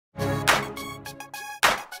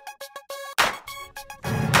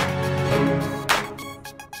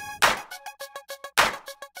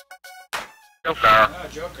Joker. Ah,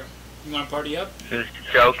 Joker. You want to party up? He was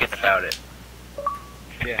joking about it.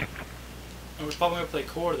 Yeah. And we're probably going to play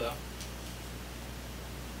core, though.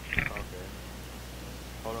 Okay.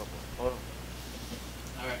 Hold up. Hold up.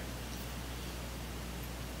 Alright.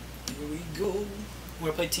 Here we go. We're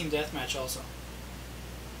going to play Team Deathmatch also.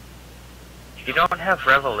 You don't have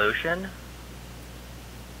Revolution?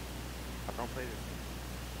 I don't play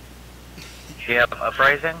this. Do you have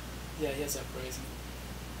Uprising? Yeah, he has Uprising.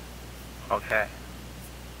 Okay.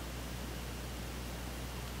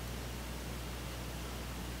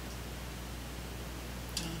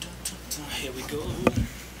 Here we go.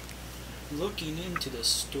 Looking into the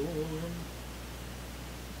storm.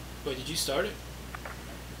 Wait, did you start it?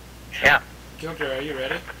 Yeah. Joker, are you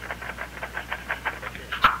ready?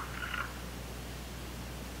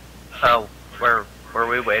 Oh, were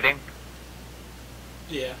we waiting?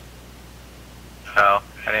 Yeah, Oh,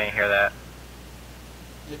 I didn't hear that.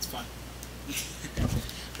 it's fine.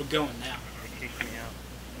 We're going now. They kicked me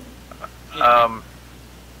out. Yeah.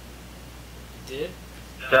 Did?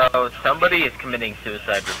 So somebody is committing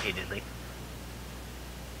suicide repeatedly.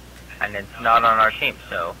 And it's not on our team,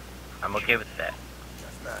 so I'm okay with that.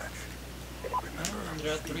 Oh,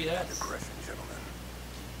 they're at 3 deaths.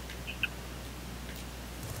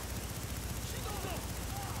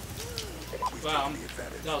 Wow,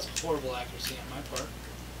 that was horrible accuracy on my part.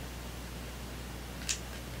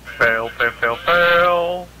 Fail, fail, fail,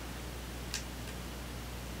 fail.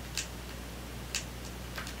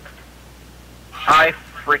 I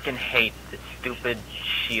freaking hate the stupid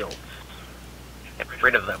shields. Get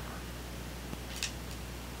rid of them.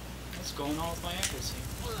 What's going on with my accuracy?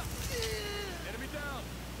 Enemy down.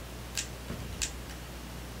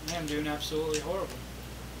 I am doing absolutely horrible.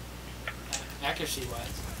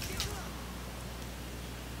 Accuracy-wise.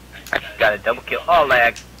 I just got a double kill. Oh,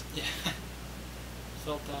 lag. Yeah.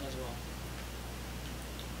 Felt that as well.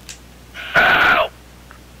 Ow.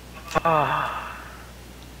 Oh.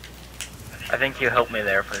 I think you helped me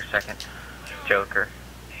there for a second, Joker.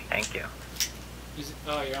 Thank you.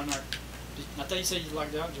 Oh, you're on our... I thought you said you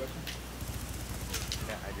logged out, Joker.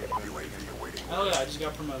 Yeah, I did. Oh yeah, I just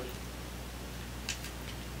got promoted.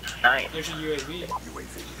 Nice. There's your UAV.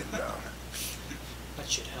 That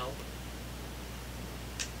should help.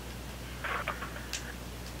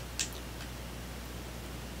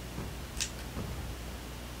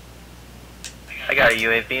 I got a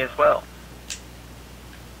UAV as well.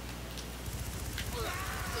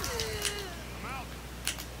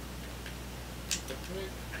 What the frick?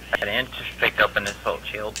 I didn't just pick up an assault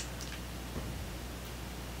shield.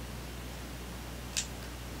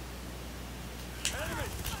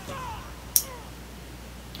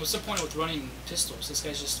 What's the point with running pistols? This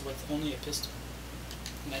guy's just with only a pistol.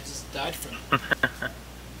 And I just died from it.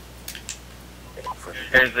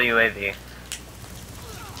 Here's the UAV.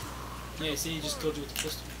 Yeah, see, he just killed you with the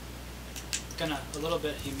pistol. It's kinda a little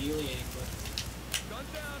bit humiliating, but... Gun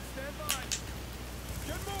down. Stand by.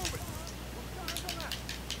 Get moving.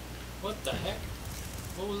 What the heck?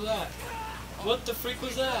 What was that? What the freak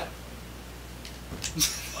was that?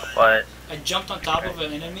 What? I jumped on top of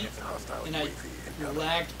an enemy, and I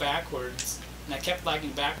lagged backwards. And I kept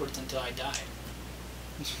lagging backwards until I died.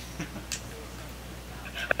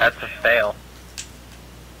 That's a fail.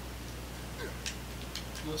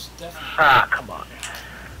 Most definitely. Ah, come on.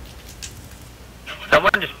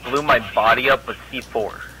 Someone just blew my body up with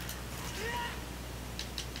C4.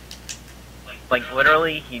 Like,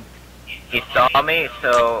 literally, he saw me,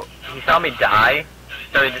 so he saw me die,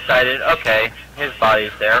 so he decided, okay, his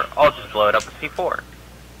body's there, I'll just blow it up with C4.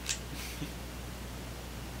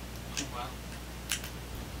 Oh, wow.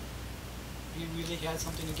 He really had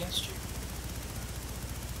something against you.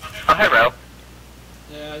 Oh, hey, bro.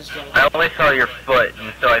 Yeah, I just got I only saw your foot,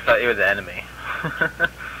 and so I thought you were the enemy.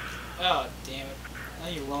 Oh, damn it.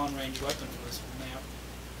 I need a long-range weapon for this map.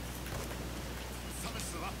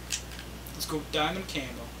 Let's go Diamond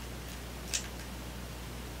Candle.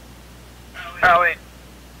 Oh, wait.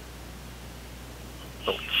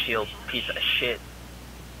 Little shield piece of shit.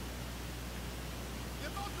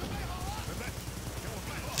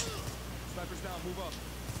 Snipers down. Move up.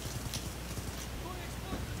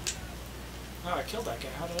 Oh, I killed that guy.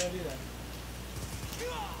 How did I do that?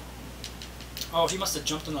 Oh, he must have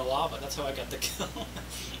jumped in the lava. That's how I got the kill.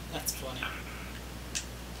 That's funny.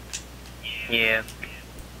 Yeah.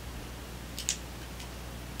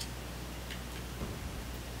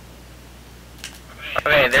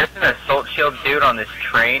 Okay, there's an assault shield dude on this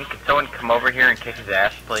train. Could someone come over here and kick his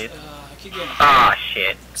ass, please? I keep getting Ah,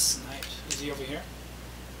 shit. sniped. Is he over here?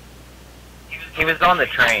 He was on the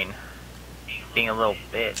train. Being a little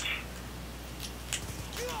bitch.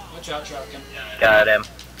 What Watch out, shotgun. Got him.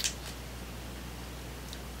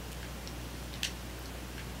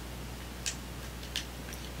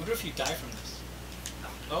 Wonder if you die from this.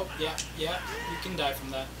 Oh, yeah, you can die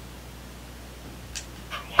from that.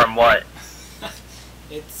 From what?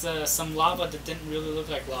 It's some lava that didn't really look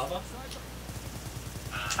like lava.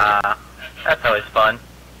 That's always fun.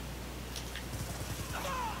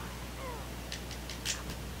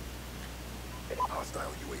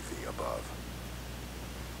 Hostile UAV above.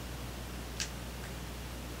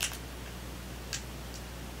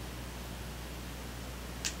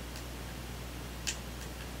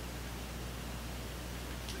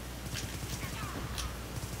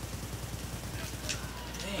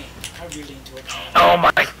 Dang, I really enjoyed that. Oh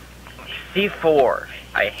my. C4.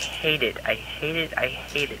 I hate it. I hate it. I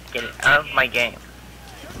hate it. Get it out of my game.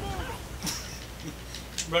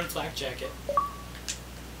 Run flak jacket.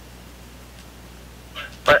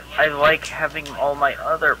 But I like having all my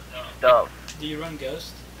other stuff. Do you run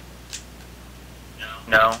ghost?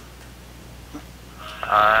 No.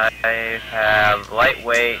 I have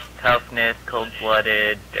lightweight, toughness,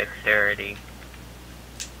 cold-blooded, dexterity.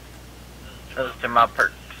 Those are my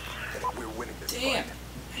perks. We're winning this Damn, fight.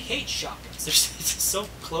 I hate shotguns. They're so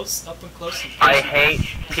close, up and close. And I hate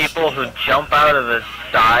people who jump out of the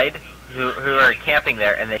side, who are camping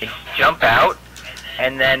there, and they just jump out,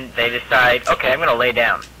 and then they decide, okay, I'm gonna lay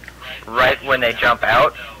down. Right when they jump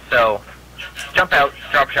out, so jump out,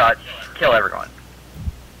 drop shot, kill everyone.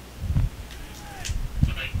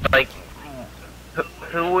 Like,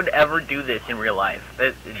 who would ever do this in real life?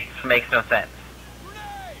 It just makes no sense.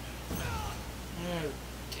 Oh,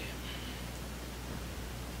 damn.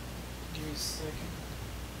 Give me a second.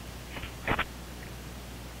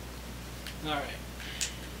 Alright.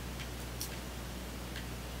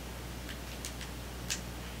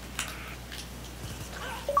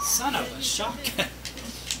 Son of a shotgun.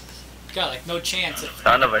 Got like no chance if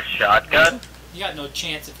Son of a shotgun? you got no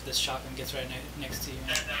chance if this shotgun gets right next to you.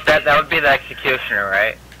 Man. That would be the executioner,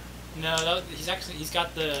 right? No, he's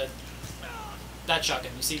got that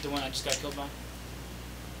shotgun. You see the one I just got killed by?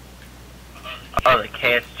 Oh, the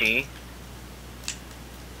KSG.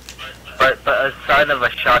 But a son of a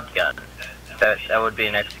shotgun. That would be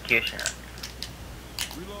an executioner.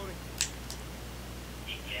 Reloading.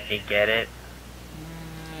 You get it?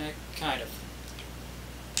 Kind of.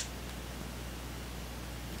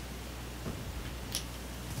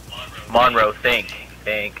 Monroe, think.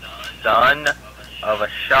 Son of a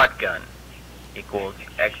shotgun equals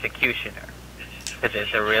executioner. Because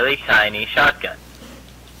it's a really tiny shotgun.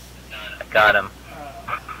 I got him.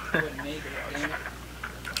 Wouldn't make it, damn it.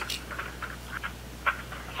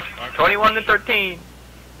 21-13.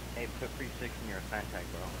 Hey, put free 6 in your assign tag,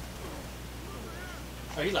 bro.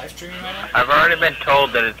 Are you live streaming right now? I've already been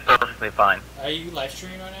told that it's perfectly fine. Are you live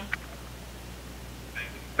streaming right now?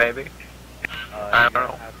 Baby. I don't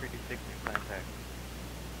know. have free 6 in your assign tag.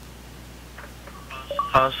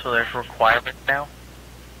 Oh, so there's requirements now?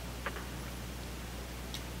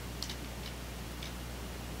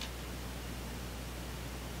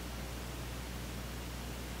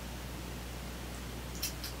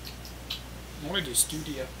 I want to do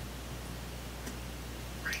studio.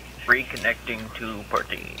 Reconnecting to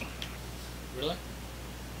party. Really?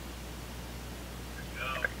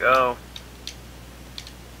 There we go.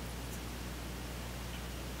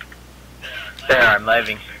 There, I'm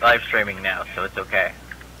live streaming now, so it's okay.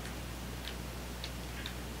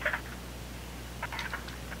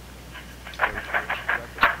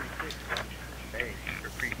 Hey, for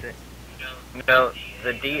free 6. No,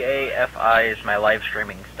 the DAFI is my live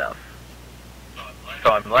streaming stuff.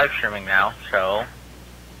 So I'm live streaming now, so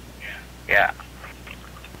yeah.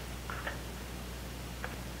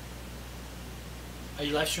 Are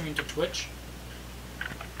you live streaming to Twitch?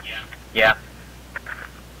 Yeah.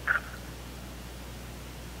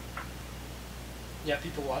 Yeah,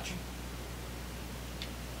 people watching?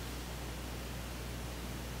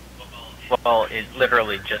 Well, it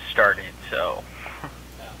literally just started, so.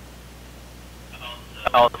 Yeah.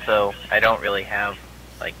 Also, I don't really have,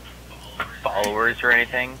 like, followers or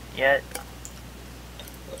anything yet.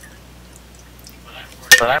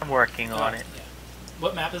 But I'm working on it. Yeah.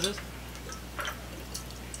 What map is this?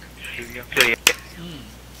 Studio. So, yeah.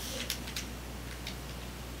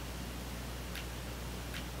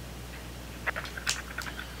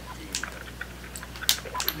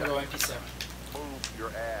 I'm gonna go MP7. Move your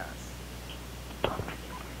ass.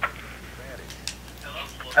 Advantage.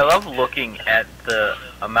 I love looking at the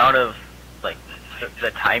amount of, like,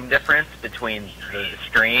 the time difference between the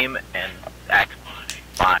stream and Act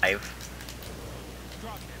 5.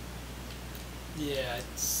 Yeah,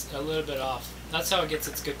 it's a little bit off. That's how it gets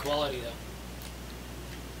its good quality, though.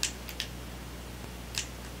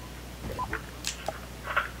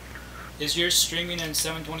 Is yours streaming in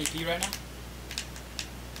 720p right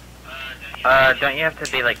now? Don't you have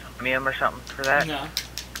to be like premium or something for that? No.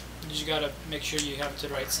 You just gotta make sure you have it to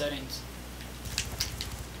the right settings.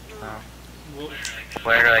 Oh. Well,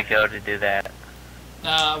 Where do I go to do that?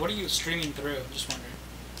 what are you streaming through? Just wondering.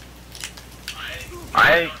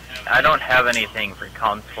 I don't have anything for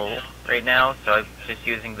console right now, so I'm just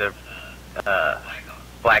using the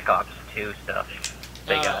Black Ops 2 stuff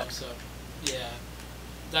they got. So yeah,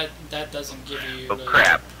 that doesn't give you. Oh the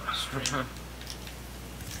crap! stream.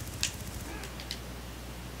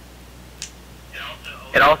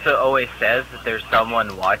 It also always says that there's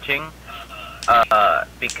someone watching,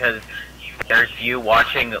 because there's you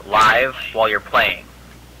watching live while you're playing.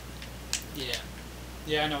 Yeah,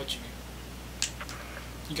 yeah, I know what you mean.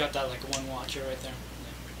 You got that like one watcher right there.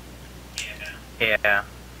 Yeah.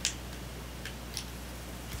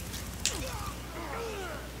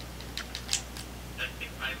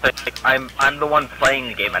 Like, I'm the one playing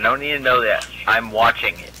the game. I don't need to know that I'm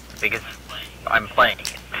watching it because I'm playing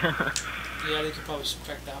it. Yeah, they could probably just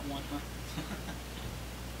crack that one, huh?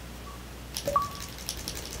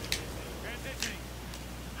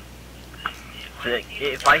 Like,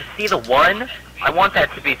 if I see the one, I want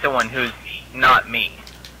that to be someone who's not me.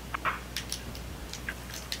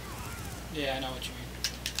 Yeah, I know what you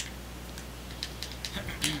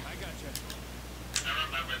mean. I got you.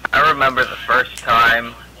 I remember the first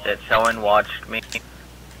time that someone watched me.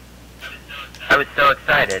 I was so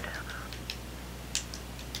excited.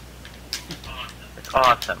 It's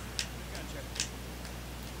awesome.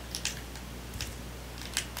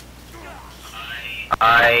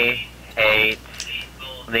 I hate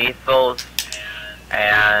lethals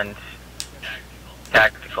and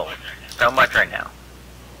tacticals so much right now.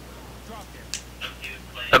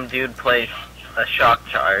 Some dude placed a shock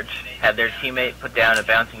charge, had their teammate put down a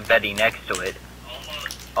bouncing Betty next to it.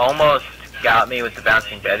 Almost got me with the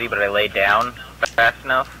bouncing Betty, but I laid down fast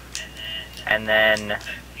enough. And then,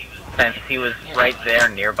 since he was right there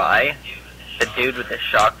nearby, the dude with the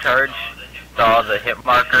shock charge saw the hit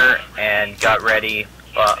marker and got ready,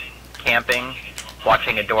 camping,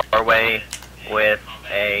 watching a doorway with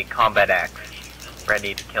a combat axe,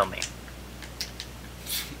 ready to kill me.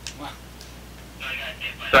 Wow.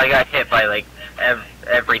 So I got hit by like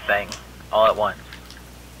everything all at once.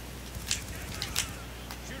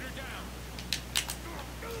 Shoot her down.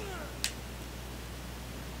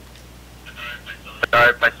 Sorry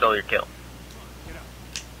if I stole your kill. Get up.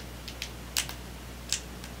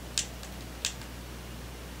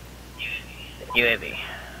 UAV.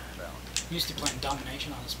 I'm used to playing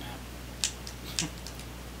domination on this map.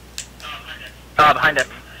 Oh, behind us.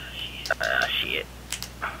 Shit.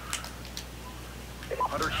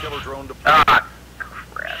 Hunter-killer drone deployed. Ah,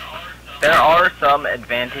 crap. There are some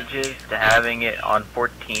advantages to having it on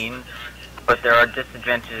 14, but there are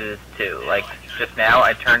disadvantages too. Like, just now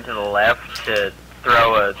I turned to the left to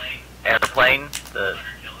throw a airplane, the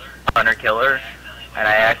hunter-killer, and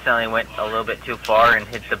I accidentally went a little bit too far and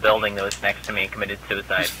hit the building that was next to me and committed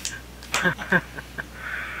suicide.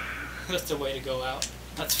 That's the way to go out.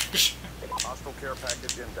 That's for sure. Hostile care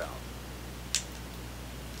package inbound.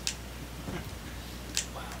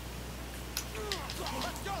 Wow.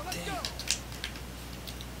 Let's go, let's go.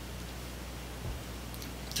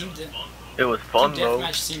 It was fun Team though.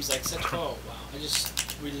 Deathmatch seems like such. Oh wow! I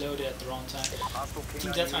just reloaded at the wrong time. Hostile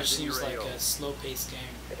Team K9 Deathmatch unit in seems your like AO. a slow-paced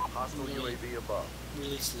game. Hostile really- UAV above.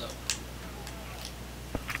 Really slow.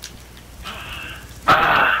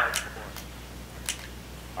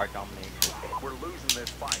 Our domination. We're losing this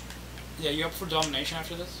fight. Yeah, you up for domination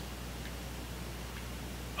after this?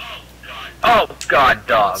 Oh god,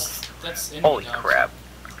 dog. That's enemy Holy dogs. crap.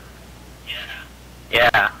 Yeah.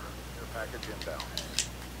 Care package inbound.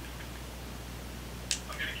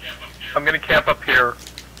 I'm gonna camp up here.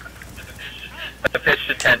 I pitched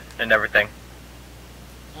a tent and everything.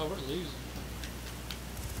 Oh, we're losing.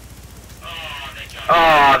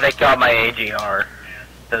 Oh, they got my AGR.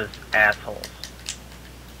 Those assholes.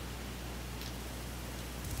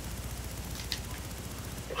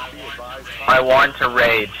 Be advised, I want to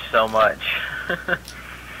rage so much.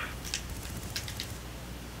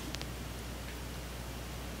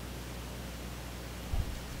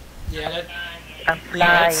 Yeah, that. I'm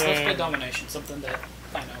Yeah, let's play domination. Something that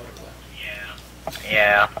I know how to play.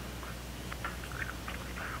 Yeah.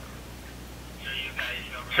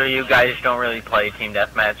 So you guys don't really play Team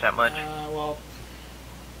Deathmatch that much? Well,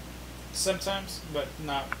 sometimes, but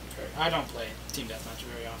not very. I don't play Team Deathmatch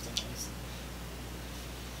very often, at least.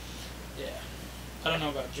 Yeah. I don't know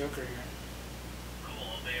about Joker here.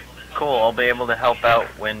 cool. I'll be able to help out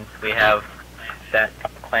when we have that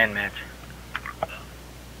clan match.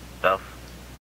 Stuff.